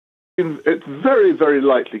It's very, very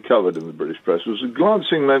lightly covered in the British press. There was a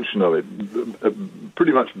glancing mention of it,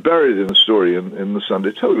 pretty much buried in a story in the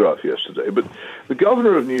Sunday Telegraph yesterday. But the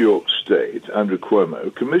governor of New York State, Andrew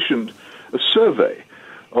Cuomo, commissioned a survey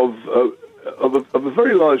of a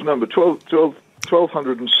very large number,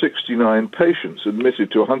 1,269 patients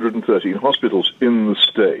admitted to 113 hospitals in the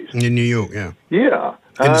state. In New York, yeah. Yeah.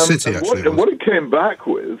 In the city, actually. And what it came back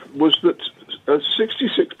with was that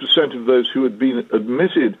 66% of those who had been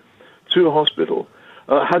admitted to a hospital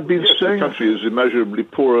had been staying. The country is immeasurably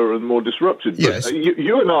poorer and more disrupted. Yes. But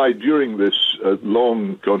you and I, during this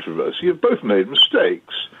long controversy, have both made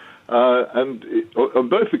mistakes. And on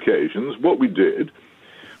both occasions, what we did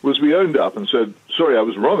was we owned up and said, sorry, I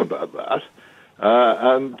was wrong about that.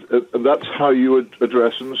 And that's how you would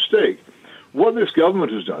address a mistake. What this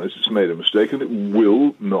government has done is it's made a mistake and it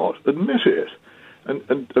will not admit it.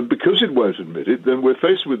 And because it won't admit it, then we're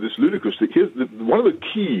faced with this ludicrous thing. One of the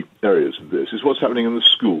key areas of this is what's happening in the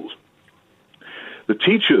schools. The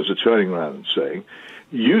teachers are turning around and saying,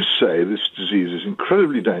 you say this disease is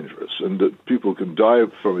incredibly dangerous and that people can die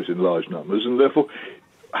from it in large numbers, and therefore,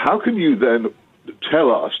 how can you then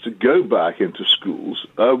tell us to go back into schools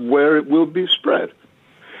where it will be spread?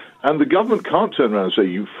 And the government can't turn around and say,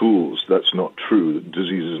 you fools, that's not true, the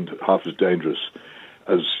disease isn't half as dangerous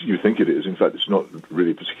as you think it is. In fact, it's not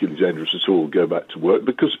really particularly dangerous at all. Go back to work,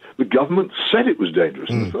 because the government said it was dangerous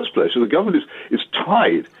in the first place. So the government is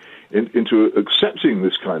tied into accepting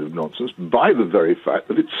this kind of nonsense by the very fact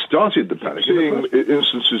that it started the panic. Seeing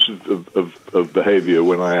instances of behaviour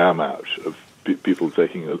when I am out, of people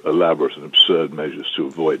taking elaborate and absurd measures to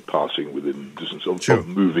avoid passing within distance of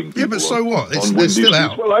moving people. Yeah, but so what? They're still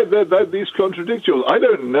out. Well, these contradict you. I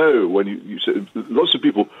don't know when you said lots of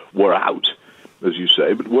people were out, as you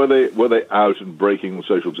say, but were they out and breaking the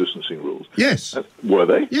social distancing rules? Yes. Were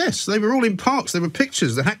they? Yes, they were all in parks. There were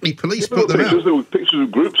pictures. The Hackney police put them out. There were pictures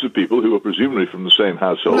of groups of people who were presumably from the same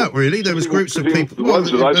household. Not really. There was groups of people. The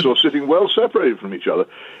ones that I saw sitting well separated from each other.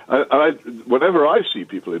 Whenever I see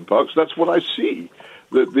people in parks, that's what I see.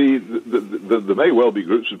 There may well be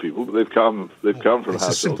groups of people, but they've come from households. It's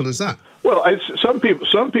as simple as that. Well, some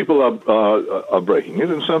people are breaking it,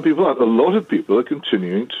 and some people aren't. A lot of people are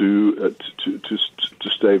continuing to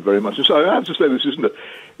stay very much inside. I have to say, this is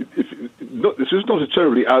not a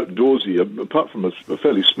terribly outdoorsy, apart from a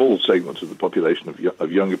fairly small segment of the population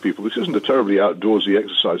of younger people. This isn't a terribly outdoorsy,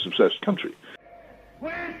 exercise-obsessed country.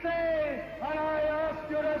 When